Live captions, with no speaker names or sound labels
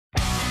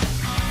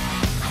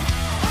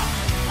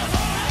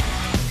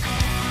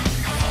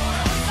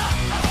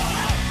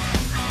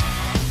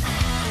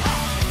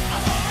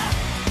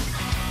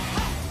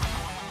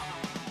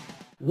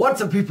What's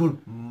up people,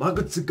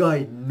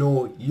 Mahoutsukai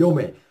no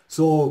Yome.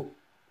 So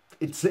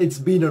it's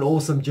been an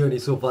awesome journey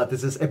so far.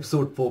 This is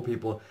episode 4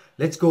 people.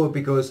 Let's go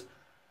because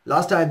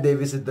last time they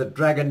visited the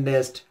dragon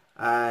nest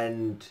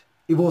and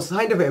it was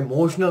kind of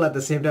emotional at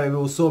the same time. It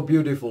was so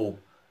beautiful.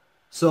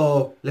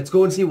 So let's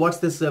go and see what's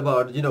this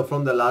about. You know,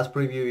 from the last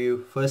preview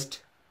you first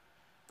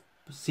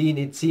seen,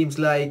 it seems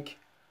like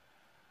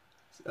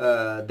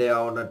they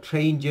are on a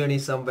train journey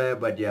somewhere,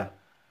 but yeah.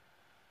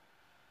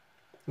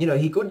 You know,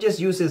 he could just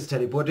use his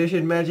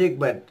teleportation magic,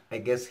 but I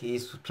guess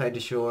he's trying to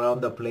show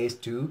around the place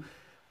too.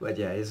 But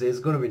yeah, it's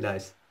gonna be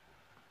nice.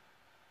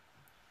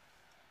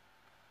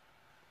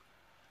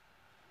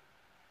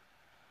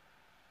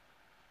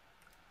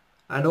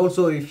 And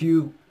also, if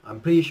you, I'm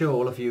pretty sure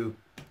all of you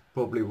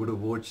probably would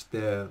have watched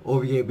the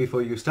OVA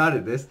before you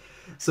started this.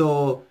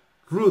 So,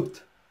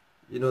 Ruth,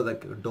 you know,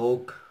 like a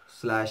dog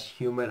slash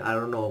human, I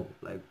don't know,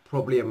 like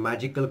probably a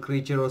magical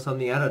creature or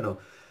something, I don't know.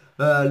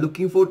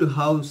 Looking forward to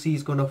how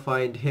she's gonna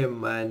find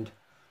him and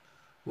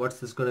what's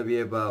this gonna be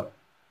about.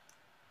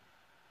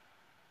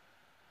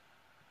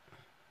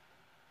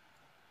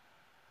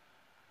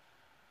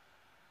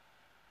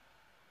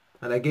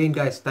 And again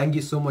guys, thank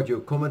you so much. Your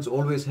comments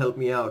always help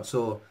me out.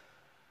 So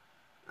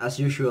as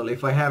usual,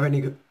 if I have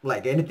any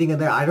like anything in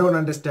there I don't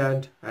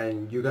understand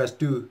and you guys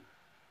do,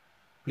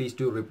 please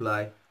do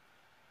reply.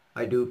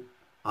 I do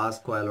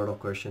ask quite a lot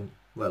of questions.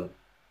 Well,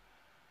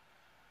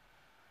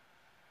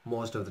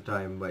 most of the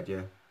time, but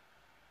yeah.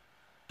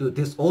 Dude,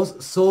 this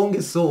song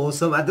is so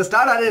awesome. At the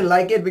start I didn't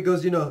like it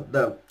because, you know,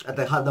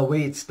 the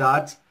way it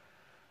starts,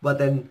 but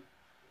then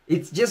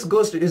it just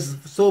goes to, is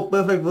so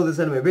perfect for this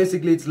anime.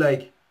 Basically it's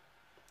like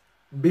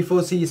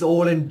before she's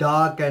all in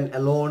dark and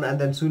alone, and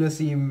then soon as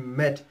she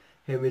met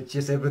him, it's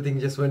just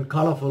everything just went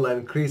colorful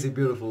and crazy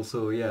beautiful.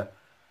 So yeah,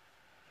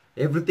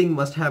 everything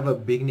must have a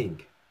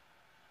beginning.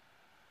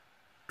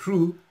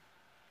 True.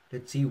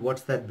 Let's see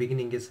what's that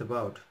beginning is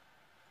about.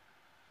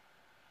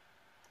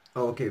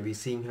 Oh, okay, we're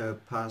seeing her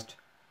past.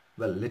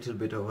 Well, little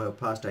bit of her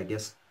past, I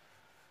guess.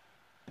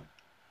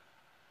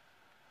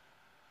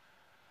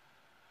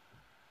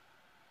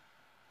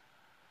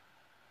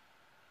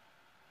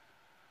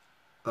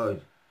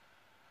 Oh,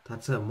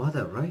 that's her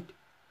mother, right?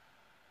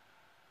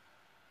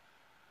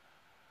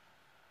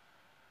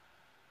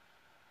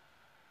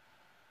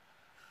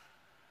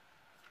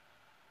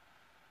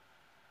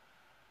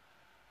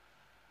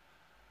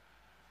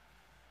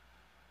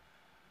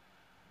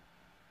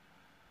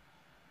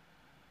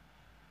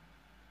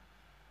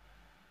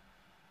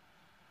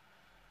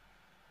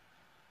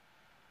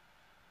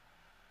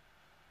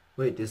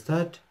 Wait, is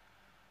that?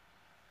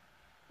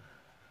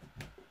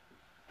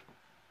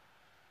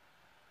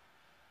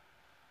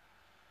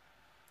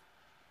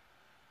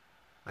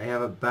 I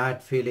have a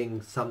bad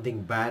feeling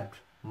something bad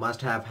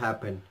must have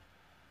happened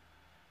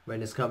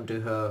when it's come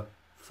to her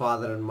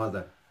father and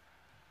mother.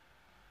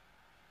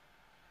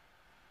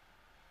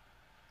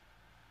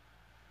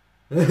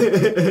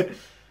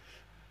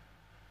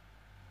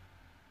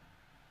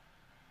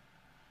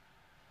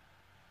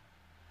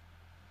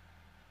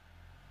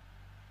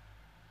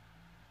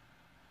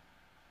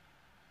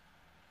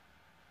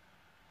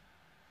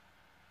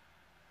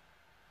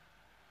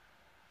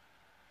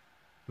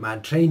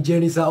 Man, train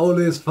journeys are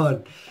always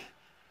fun.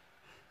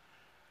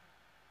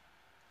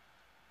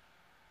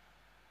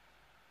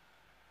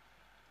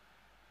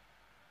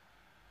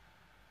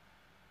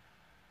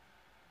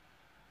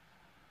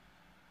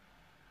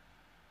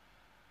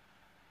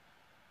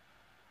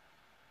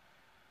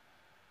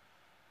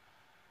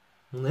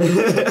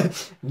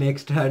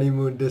 Next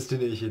honeymoon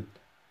destination.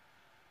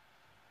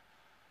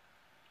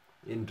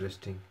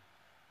 Interesting.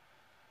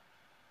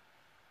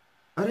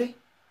 Are?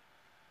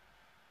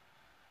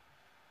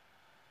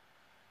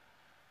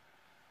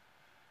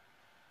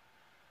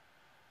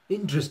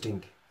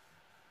 Interesting.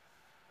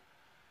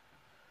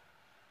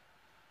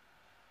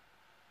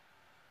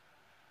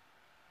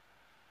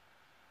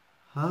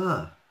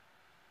 Huh.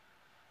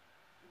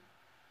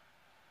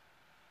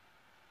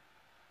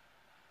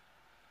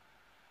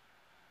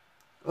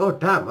 Oh,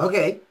 damn.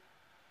 Okay.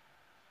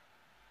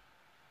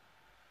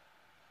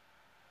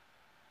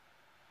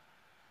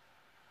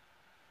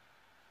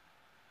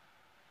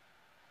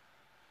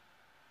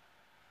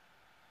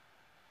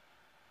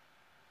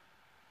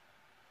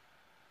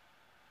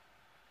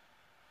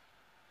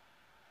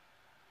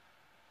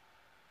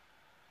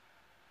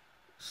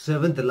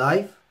 Seventh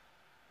life?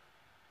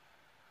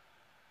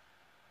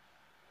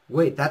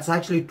 Wait, that's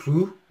actually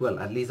true? Well,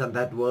 at least on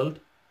that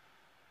world.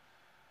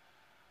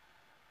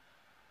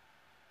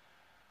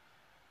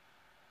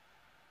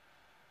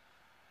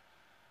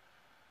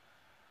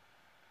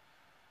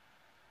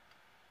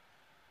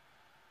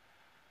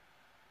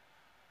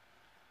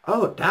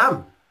 Oh,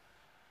 damn.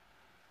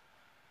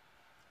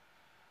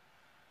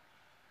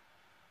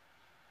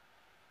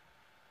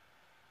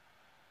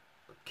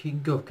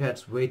 King of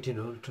Cats wait in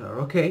Ultra.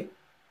 Okay.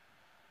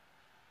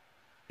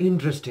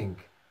 Interesting.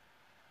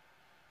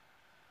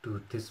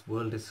 Dude, this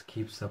world is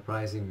keeps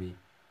surprising me.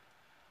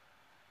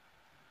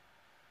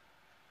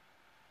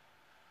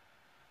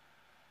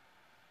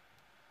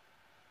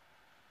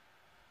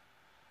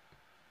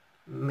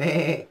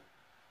 Meh.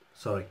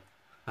 Sorry.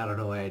 I don't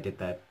know why I did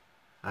that.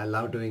 I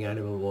love doing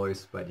animal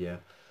voice, but yeah.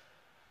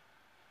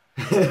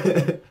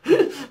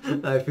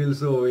 I feel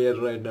so weird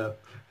right now.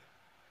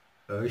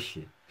 Oh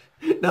shit.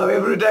 Now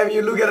every time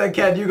you look at a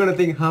cat, you're gonna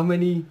think, how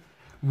many,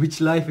 which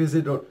life is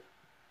it? Or,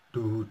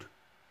 dude.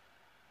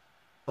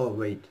 Oh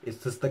wait, is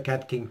this the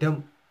cat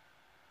kingdom?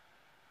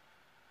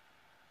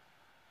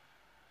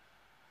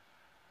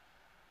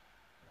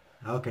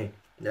 Okay,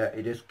 yeah,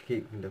 it is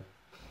kingdom.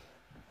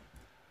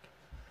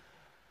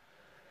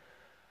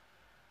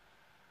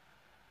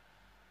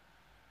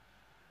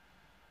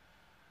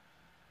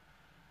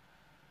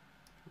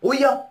 Oh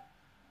yeah.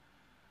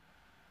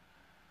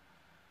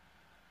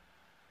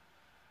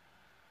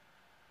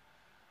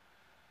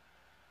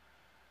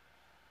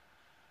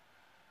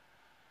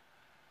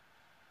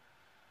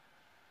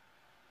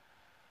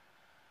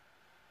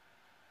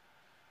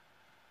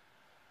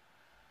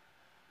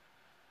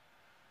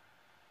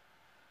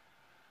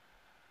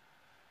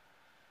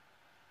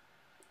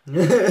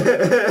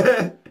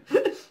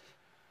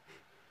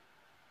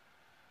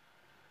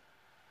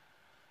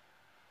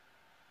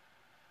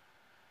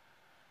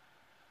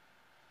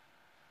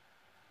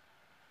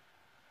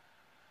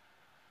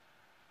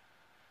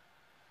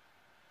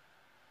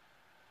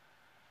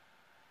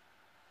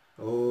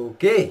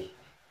 Okay.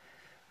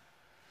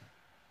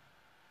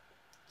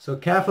 So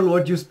careful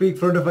what you speak in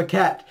front of a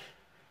cat.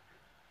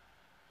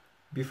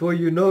 Before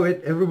you know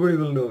it, everybody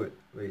will know it.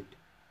 Wait.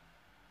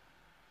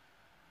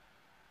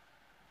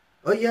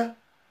 Oh yeah.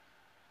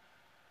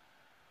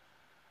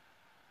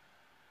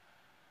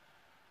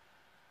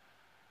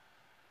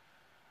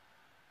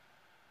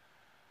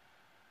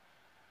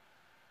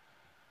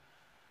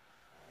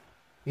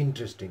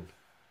 Interesting.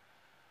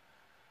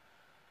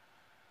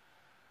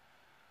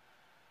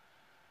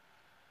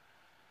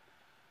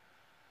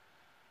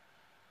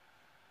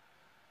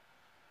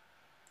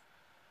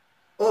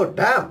 Oh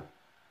damn.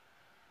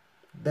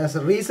 There's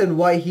a reason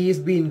why he's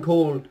been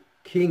called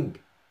king.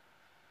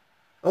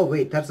 Oh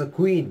wait, that's a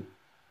queen.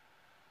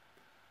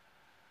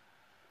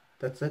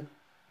 That's it.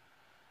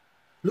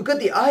 Look at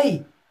the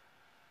eye.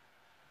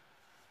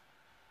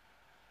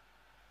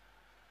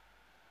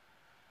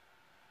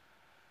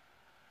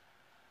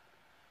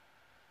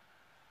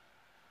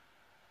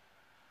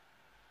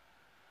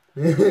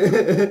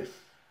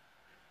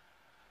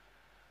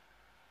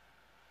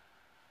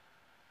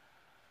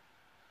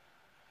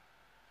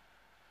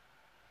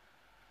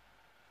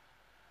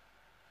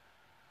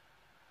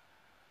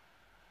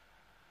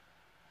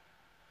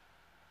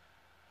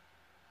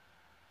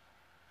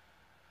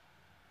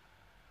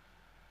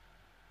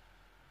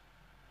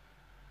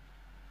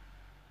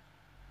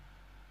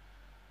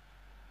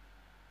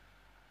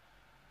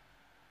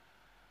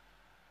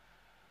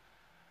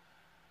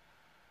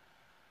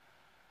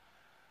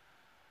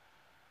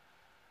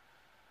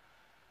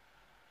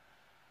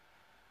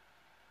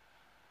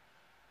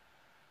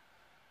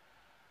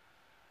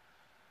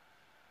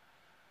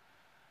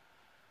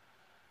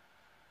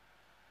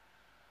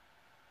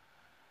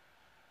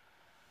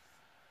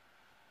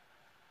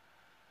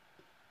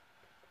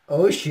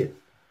 Oh shit.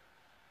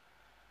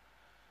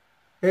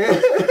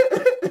 Yeah,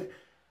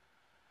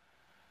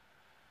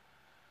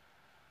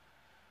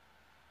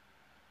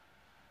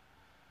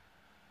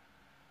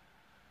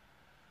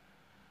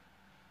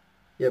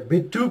 a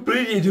bit too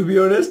pretty to be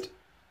honest.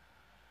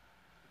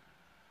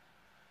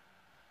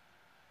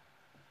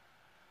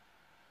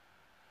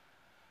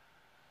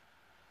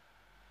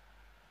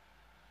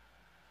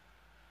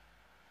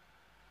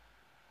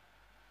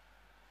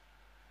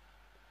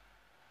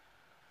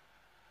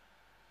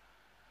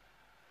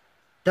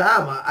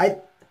 Damn,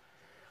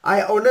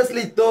 I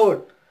honestly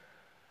thought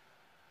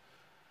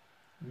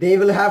they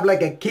will have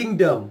like a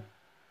kingdom.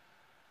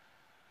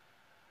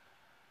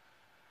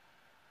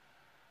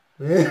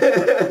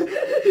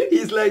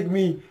 He's like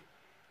me.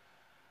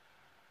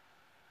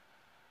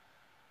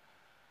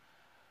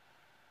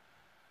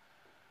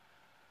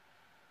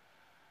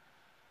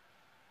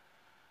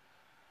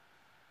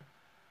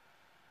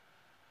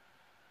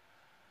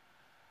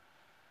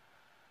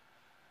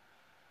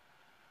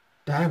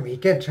 Damn, he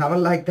can travel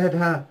like that,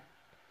 huh?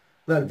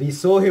 Well, we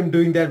saw him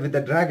doing that with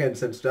the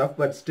dragons and stuff,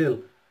 but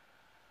still.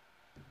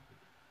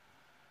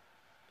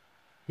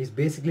 He's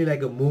basically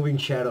like a moving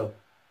shadow.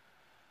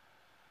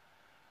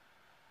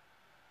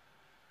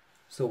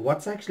 So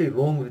what's actually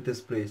wrong with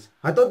this place?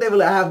 I thought they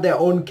will have their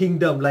own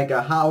kingdom, like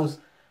a house,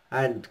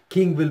 and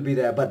king will be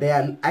there, but they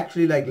are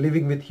actually like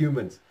living with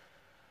humans.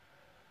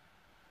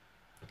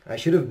 I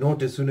should have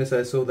noticed as soon as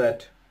I saw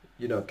that,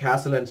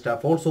 castle and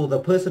stuff. Also, the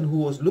person who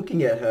was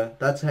looking at her,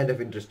 that's kind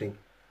of interesting.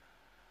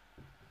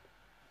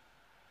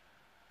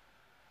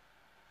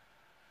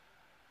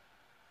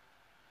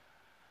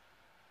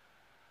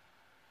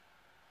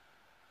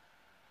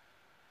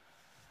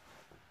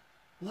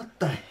 What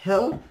the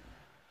hell?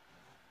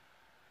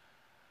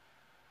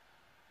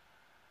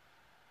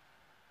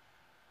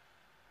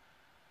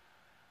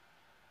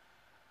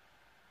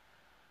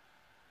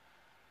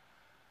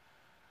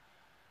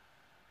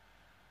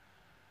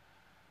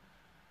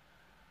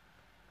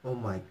 Oh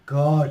my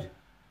god.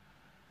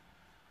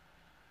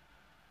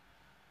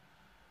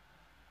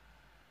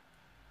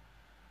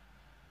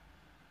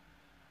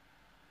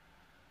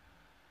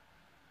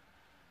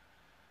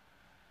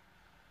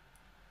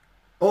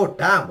 Oh,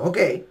 damn,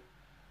 okay.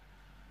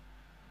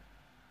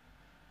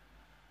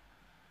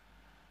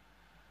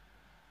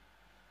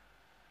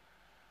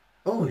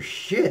 Oh,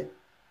 shit.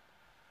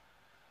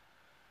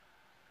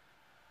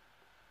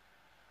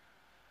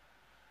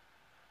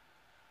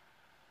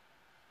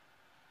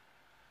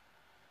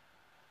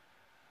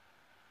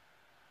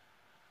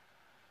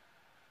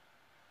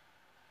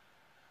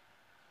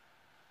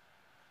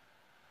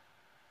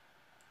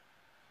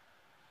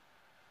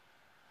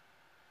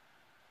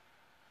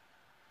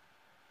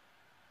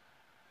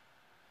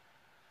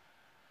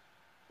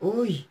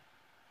 Oi.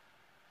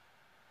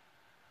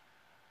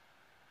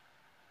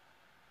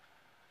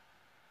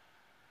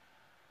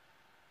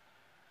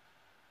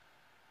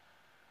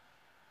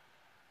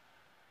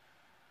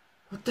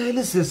 What the hell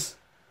is this?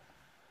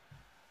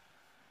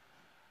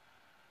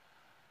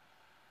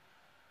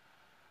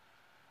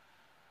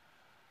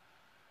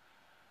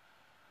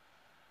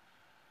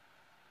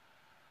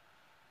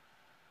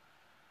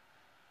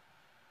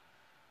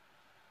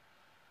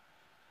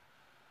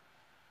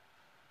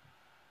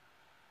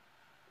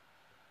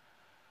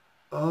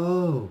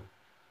 Oh.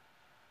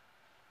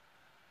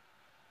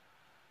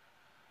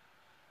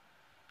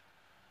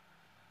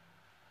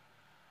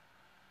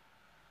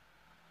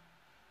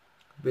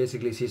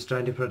 Basically, she's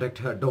trying to protect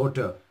her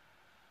daughter.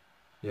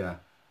 Yeah.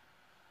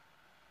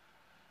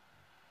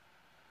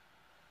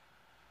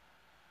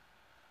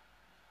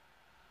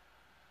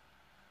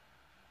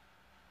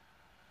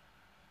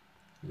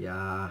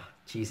 Yeah,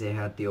 Chise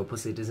had the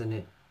opposite, isn't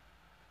it?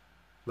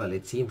 Well,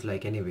 it seems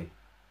like anyway.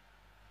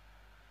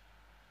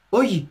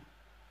 Oi!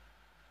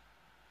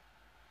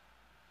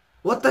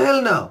 What the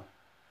hell now?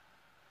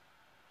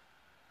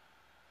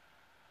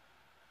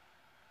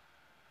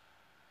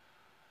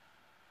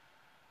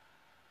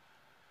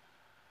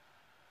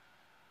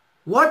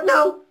 What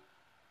now?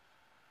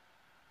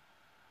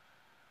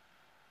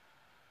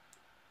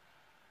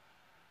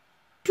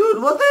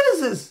 Dude, what the hell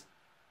is this?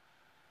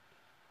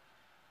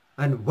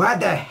 And where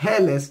the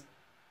hell is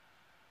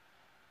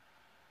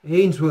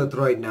Ainsworth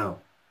right now?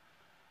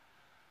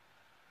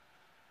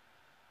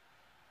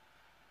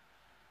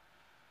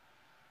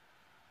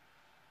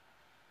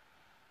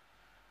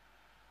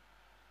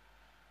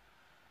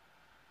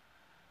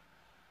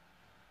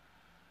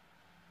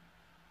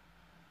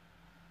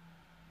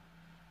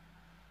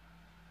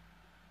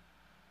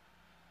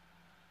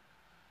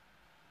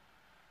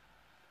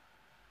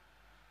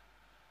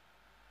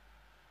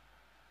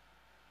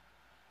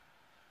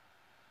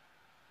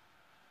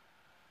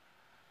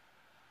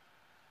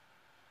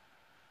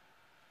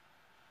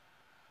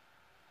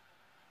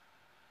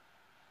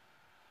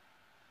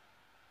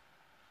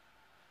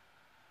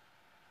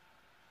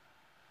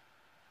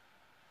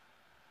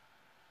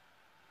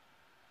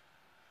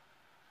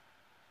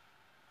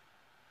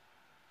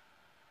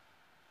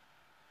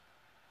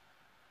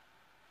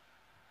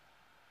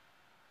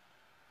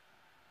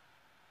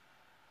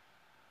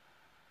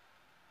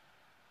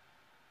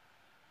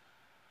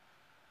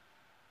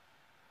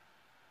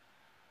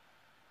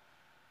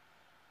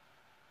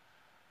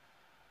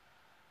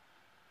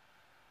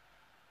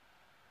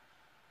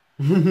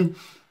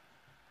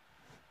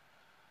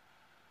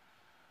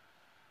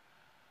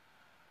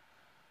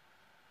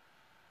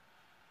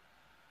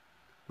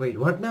 Wait,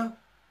 what now?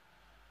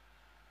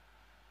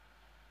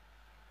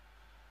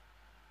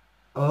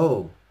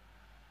 Oh.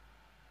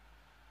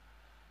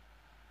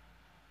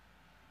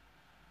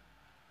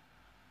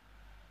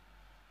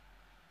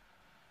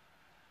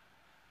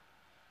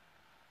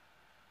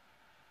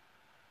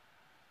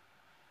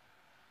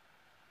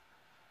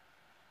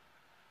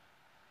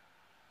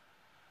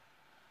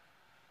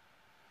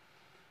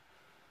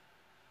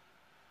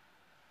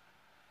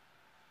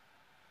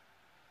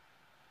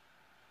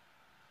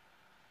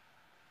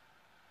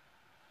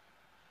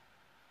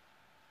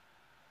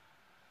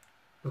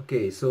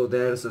 Okay, so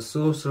there's a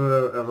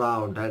sorcerer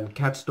around and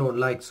cats don't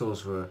like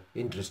sorcerer.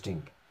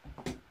 Interesting.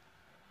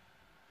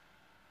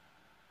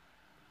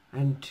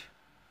 And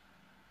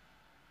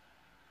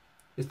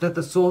is that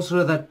the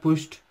sorcerer that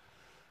pushed?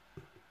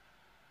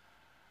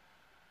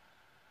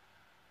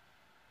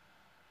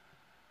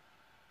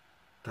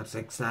 That's the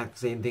exact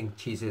same thing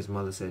Chise's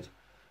mother said.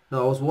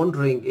 Now I was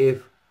wondering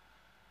if...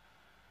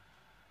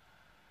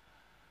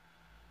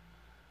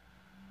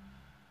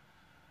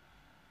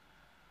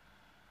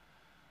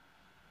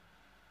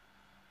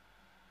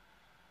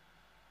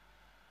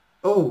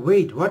 Oh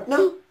wait, what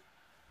now?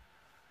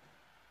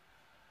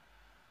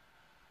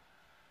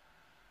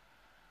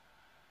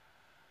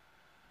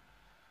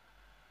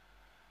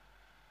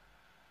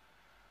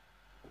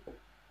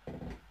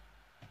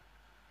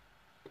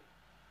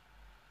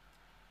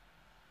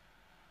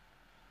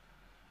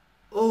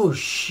 Oh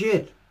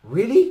shit,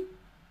 really?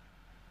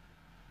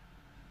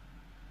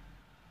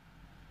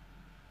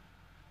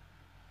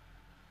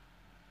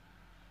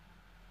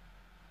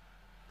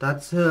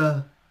 That's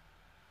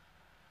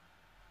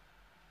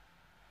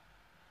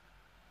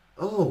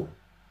oh.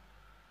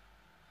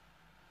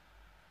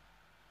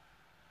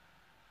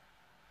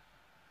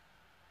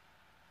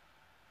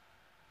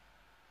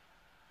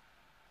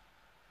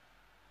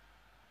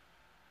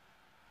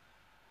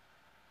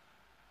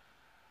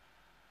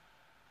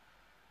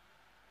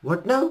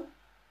 What now?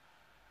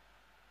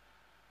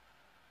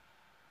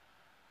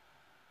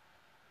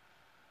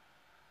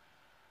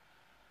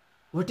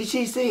 What did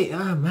she say?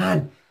 Ah,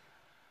 man.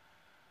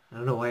 I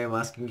don't know why I'm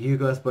asking you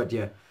guys, but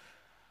yeah.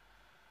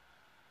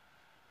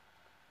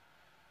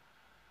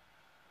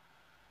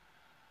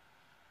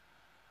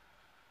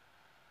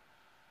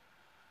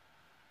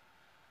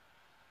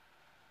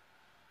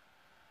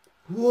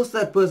 Who was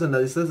that person?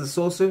 Is this a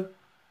sorcerer?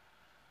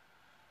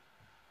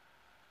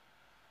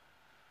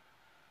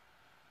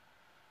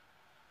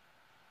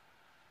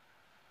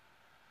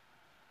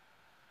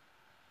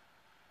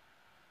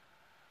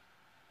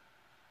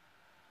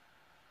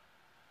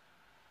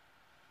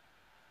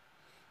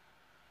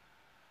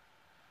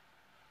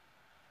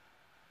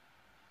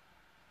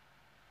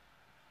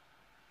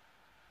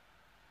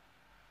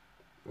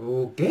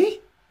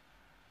 Okay.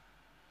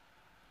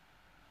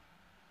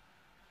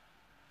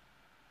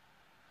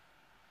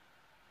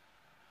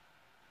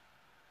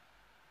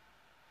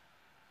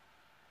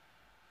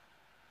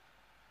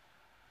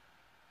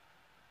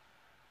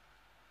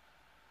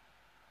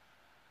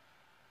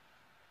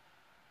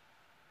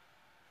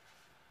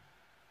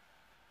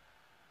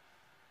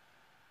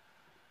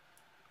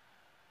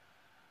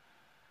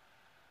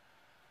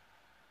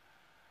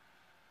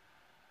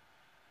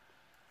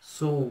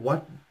 So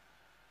what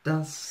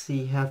does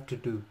he have to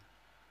do?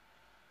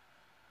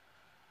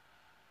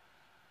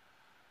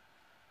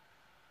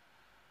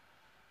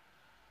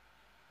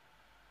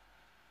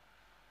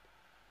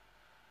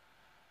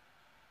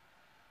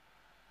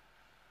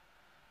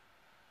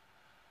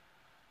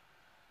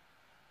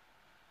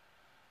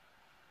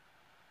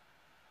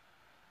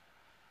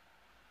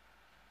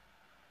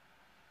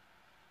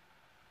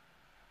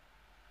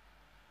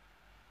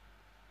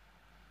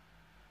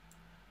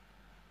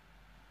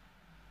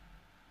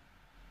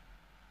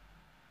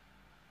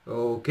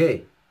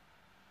 Okay.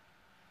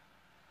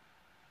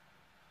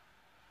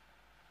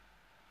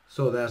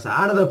 So there's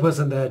another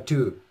person there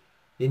too.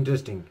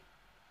 Interesting.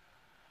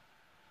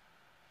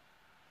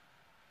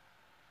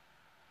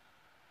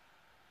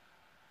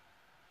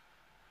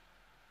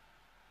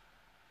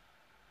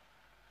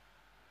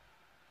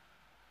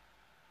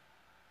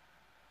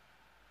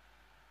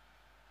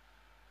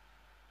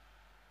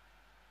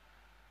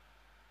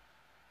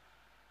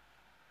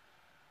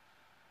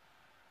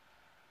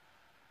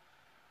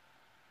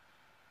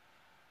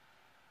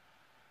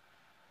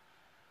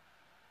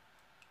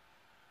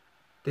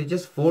 They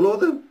just follow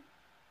them?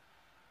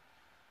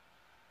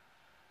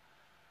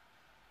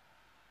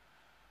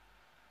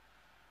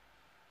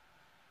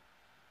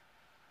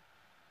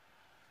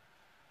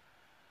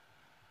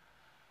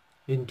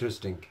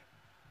 Interesting.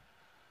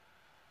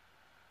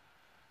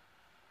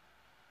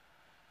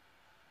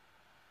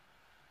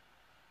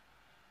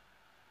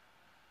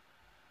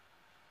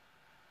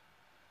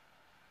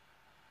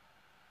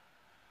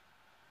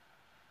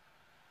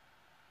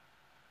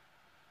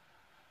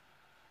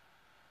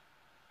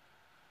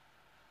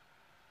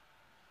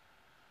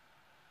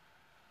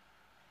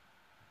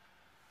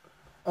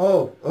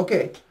 Oh,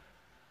 okay.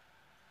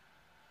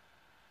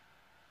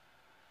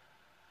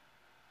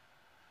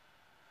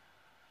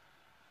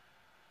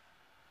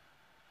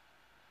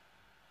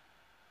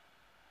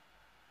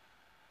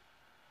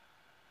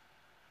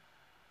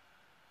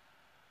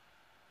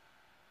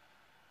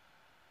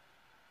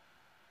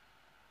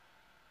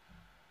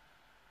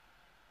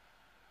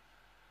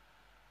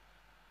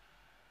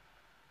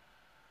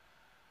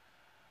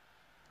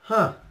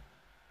 Huh.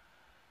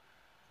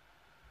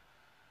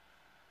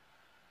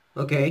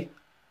 Okay.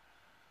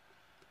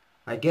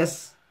 I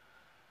guess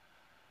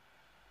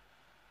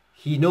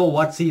he know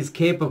what he is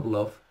capable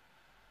of.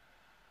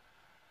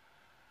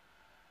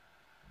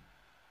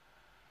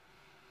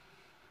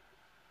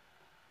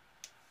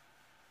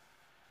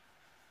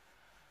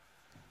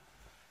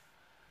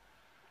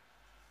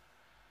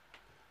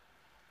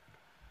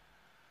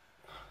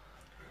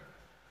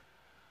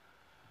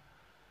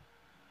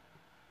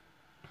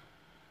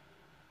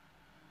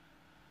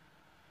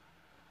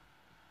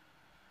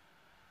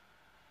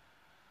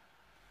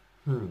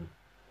 Hmm.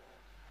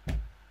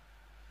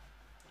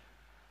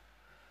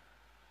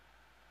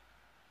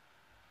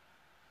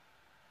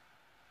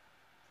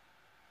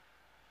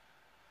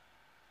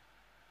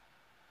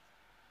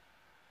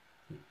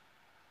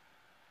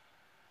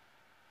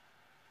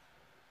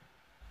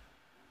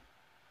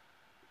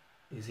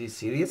 Is he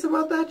serious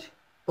about that?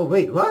 Oh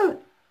wait,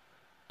 what?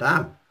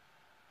 Damn.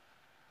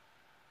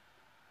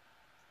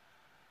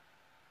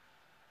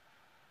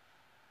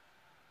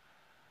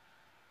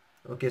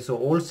 Okay, so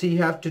all she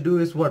have to do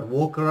is what?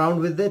 Walk around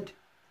with it?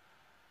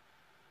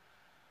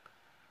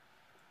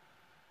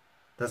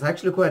 That's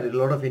actually quite a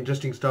lot of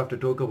interesting stuff to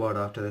talk about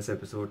after this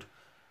episode.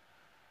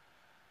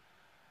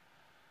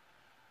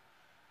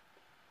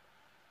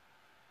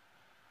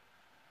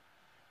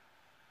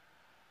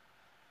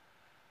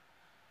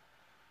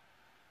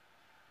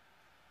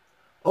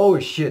 Oh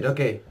shit,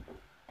 okay.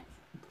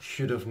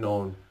 Should have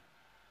known.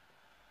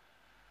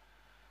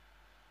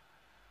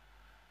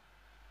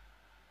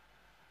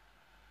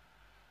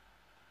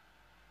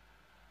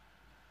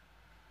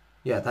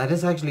 Yeah, that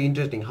is actually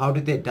interesting. How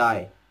did they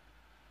die?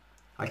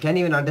 I can't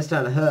even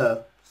understand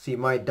her. She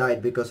might die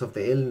because of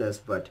the illness,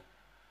 but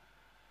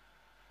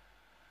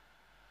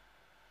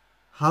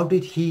how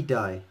did he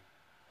die?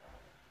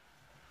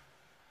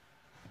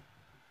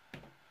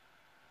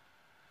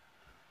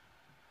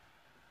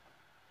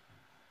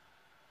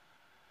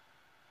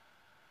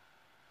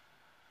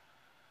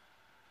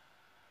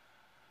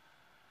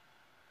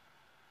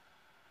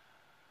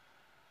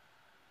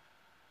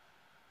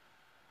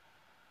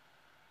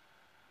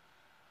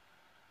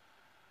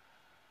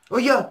 Oh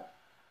yeah!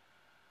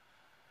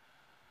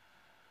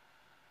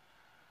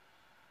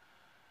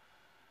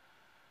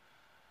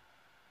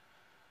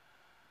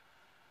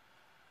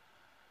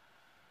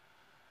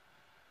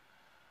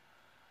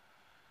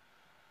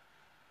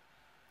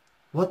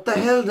 What the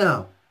hell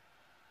now?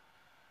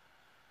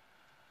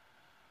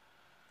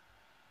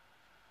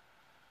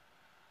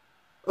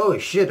 Oh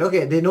shit,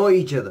 okay, they know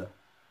each other.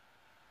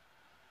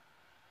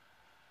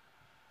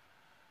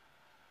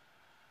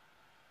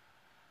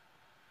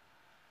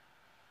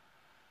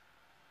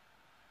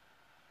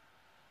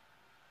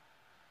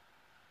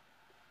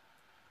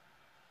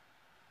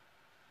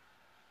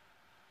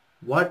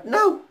 What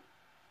now?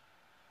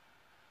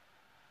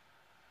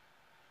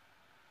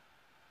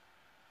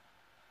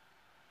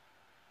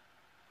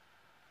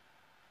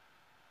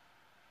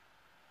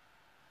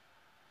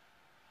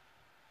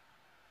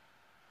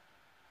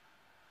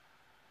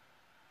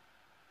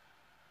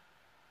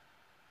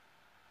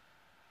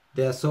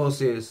 They are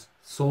sorcerers.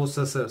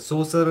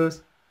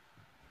 Sorcerers?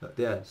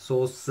 They are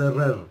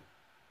sorcerer.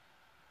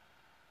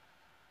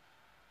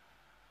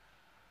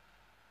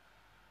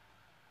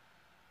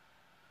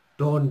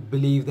 Don't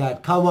believe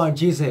that. Come on,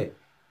 Chise.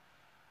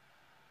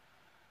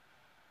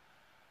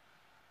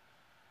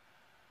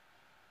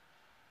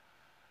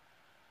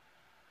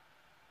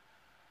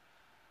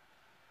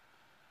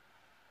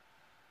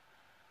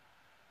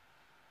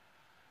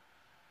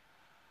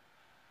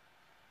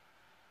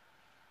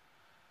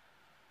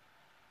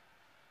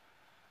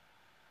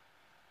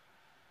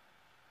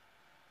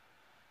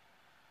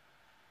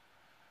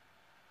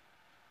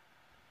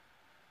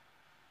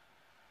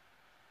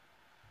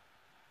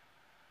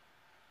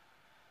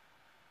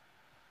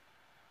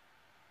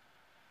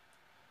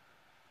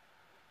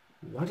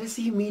 What does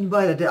he mean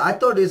by that? I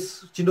thought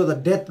it's, the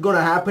death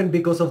gonna happen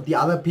because of the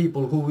other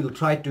people who will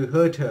try to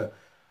hurt her.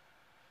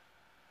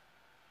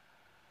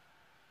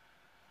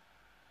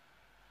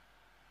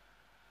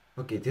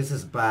 Okay, this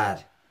is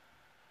bad.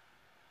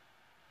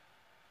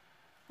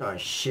 Oh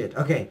shit.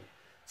 Okay.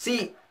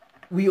 See,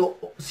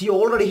 she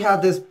already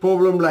had this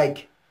problem,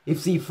 like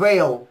if she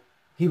fail,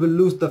 he will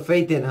lose the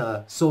faith in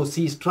her. So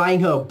she's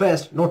trying her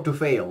best not to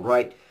fail,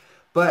 right?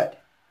 But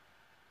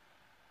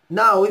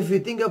now if you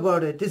think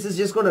about it, this is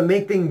just gonna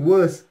make things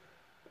worse.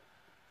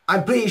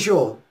 I'm pretty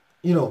sure,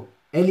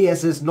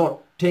 Elias is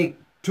not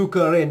took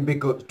her in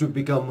because to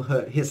become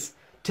his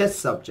test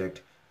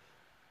subject.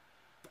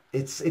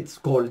 It's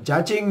called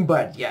judging,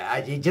 but yeah,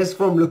 just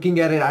from looking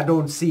at it, I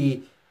don't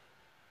see,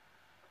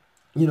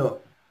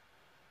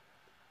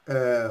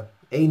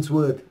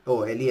 Ainsworth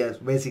or Elias,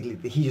 basically,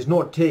 he is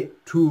not he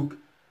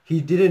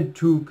didn't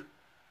took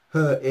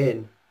her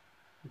in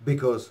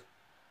because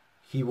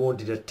he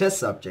wanted a test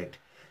subject.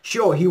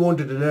 Sure, he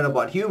wanted to learn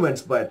about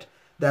humans, but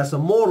there's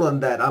some more than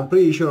that. I'm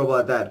pretty sure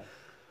about that.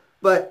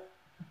 But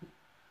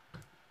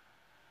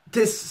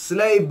this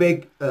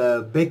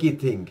Becky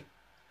thing,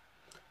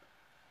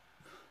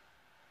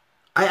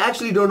 I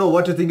actually don't know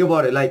what to think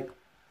about it. Like,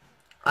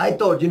 I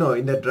thought,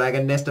 in the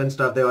dragon nest and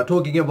stuff, they were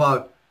talking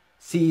about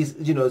she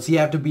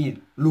have to be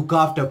looked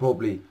after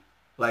probably.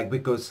 Like,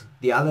 because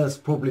the others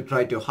probably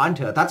tried to hunt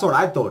her. That's what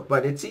I thought.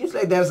 But it seems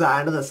like there's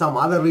some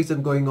other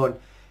reason going on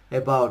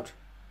about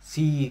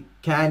she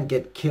can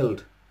get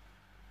killed.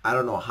 I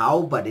don't know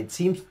how, but it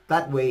seems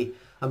that way.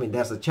 I mean,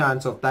 there's a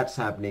chance of that's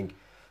happening.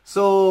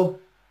 So,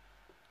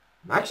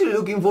 I'm actually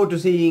looking forward to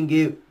seeing,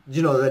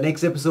 the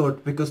next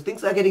episode, because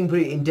things are getting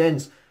pretty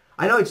intense.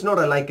 I know it's not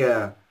like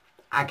a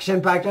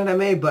action-packed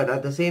anime, but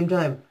at the same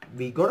time,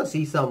 we gotta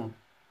see some,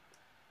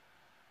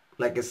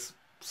 like,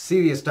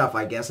 serious stuff,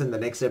 I guess, in the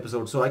next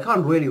episode. So I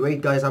can't really wait,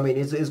 guys. I mean,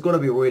 it's gonna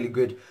be really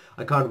good.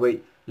 I can't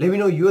wait. Let me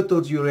know your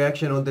thoughts, your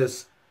reaction on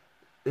this.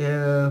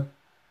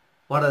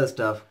 What other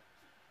stuff?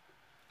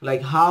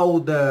 Like how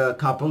the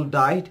couple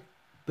died.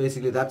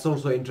 Basically, that's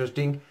also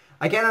interesting.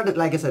 Like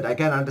I said, I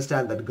can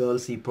understand that girl,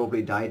 she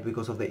probably died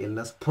because of the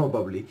illness,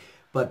 probably.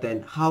 But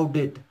then, how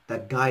did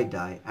that guy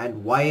die?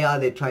 And why are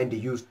they trying to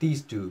use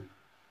these two?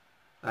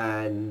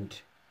 And,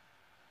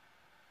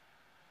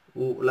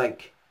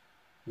 like,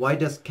 why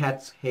does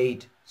cats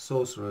hate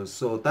sorcerers?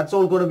 So that's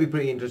all going to be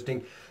pretty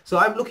interesting. So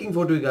I'm looking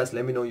forward to you guys.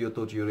 Let me know your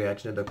thoughts, your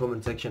reaction in the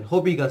comment section.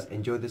 Hope you guys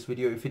enjoyed this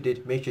video. If you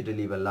did, make sure to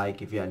leave a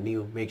like. If you are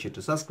new, make sure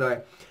to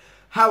subscribe.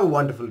 Have a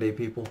wonderful day,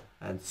 people.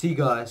 And see you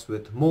guys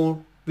with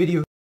more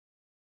videos.